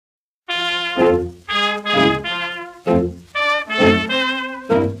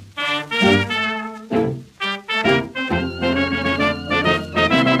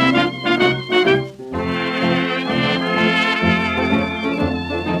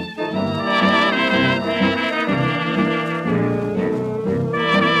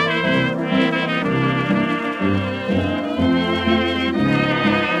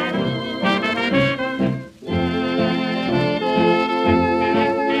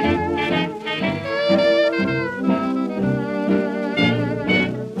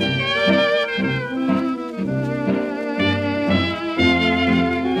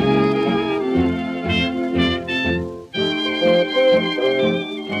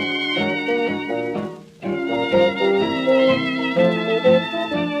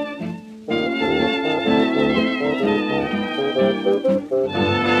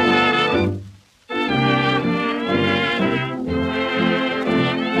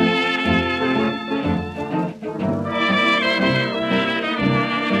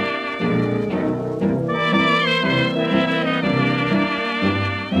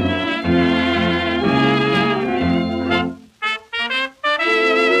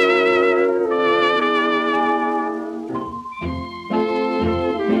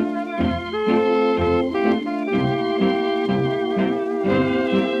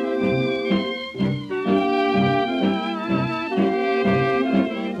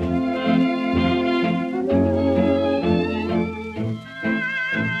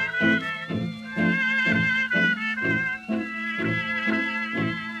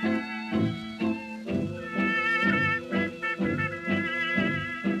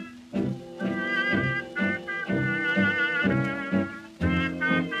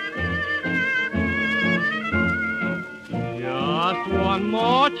one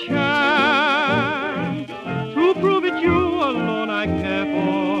more chance to prove it you alone I care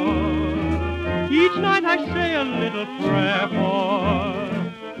for. Each night I say a little prayer for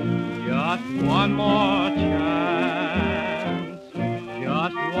just one more chance,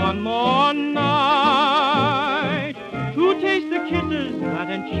 just one more night to taste the kisses that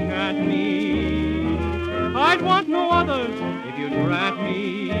enchant me. I'd want no others if you'd grant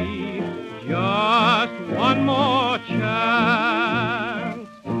me just one more chance.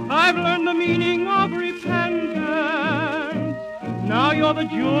 I've learned the meaning of repentance. Now you're the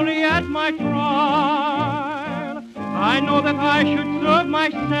jury at my trial. I know that I should serve my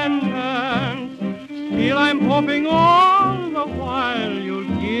sentence. Still I'm hoping all the while you'll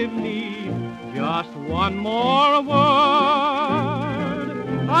give me just one more word.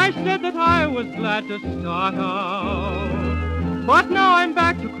 I said that I was glad to start out, but now I'm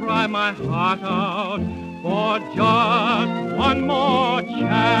back to cry my heart out for just one more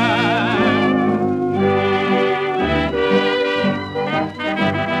chance.